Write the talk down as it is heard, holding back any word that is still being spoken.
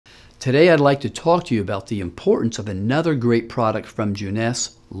Today I'd like to talk to you about the importance of another great product from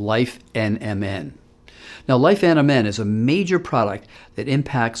Jeunesse, L1FE NMN. Now, L1FE NMN is a major product that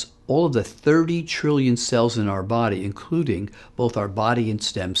impacts all of the 30 trillion cells in our body, including both our body and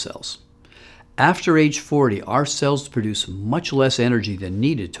stem cells. After age 40, our cells produce much less energy than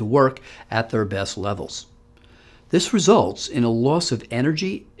needed to work at their best levels. This results in a loss of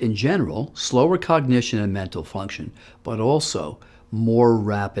energy in general, slower cognition and mental function, but also more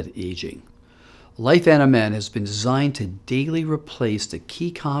rapid aging. L1FE NMN has been designed to daily replace the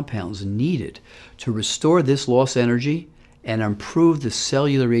key compounds needed to restore this lost energy and improve the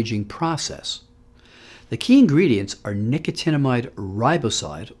cellular aging process. The key ingredients are nicotinamide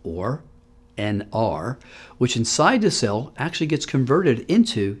riboside, or NR, which inside the cell actually gets converted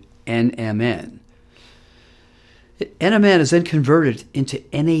into NMN. NMN is then converted into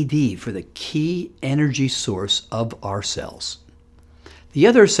NAD for the key energy source of our cells. The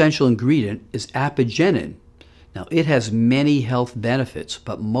other essential ingredient is apigenin. Now, it has many health benefits,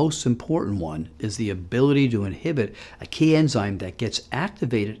 but most important one is the ability to inhibit a key enzyme that gets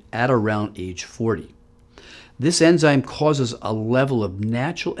activated at around age 40. This enzyme causes a level of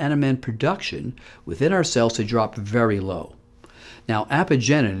natural NMN production within our cells to drop very low. Now,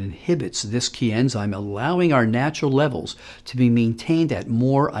 apigenin inhibits this key enzyme, allowing our natural levels to be maintained at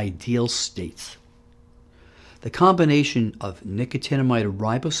more ideal states. The combination of nicotinamide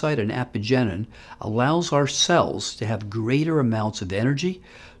riboside and apigenin allows our cells to have greater amounts of energy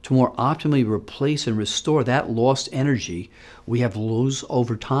to more optimally replace and restore that lost energy we have lost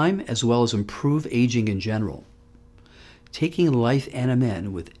over time, as well as improve aging in general. Taking L1FE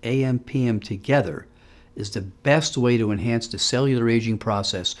NMN with AM/PM together is the best way to enhance the cellular aging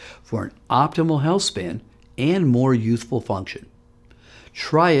process for an optimal health span and more youthful function.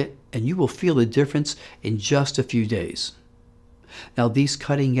 Try it and you will feel the difference in just a few days. Now, these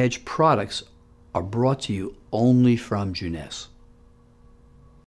cutting-edge products are brought to you only from Jeunesse.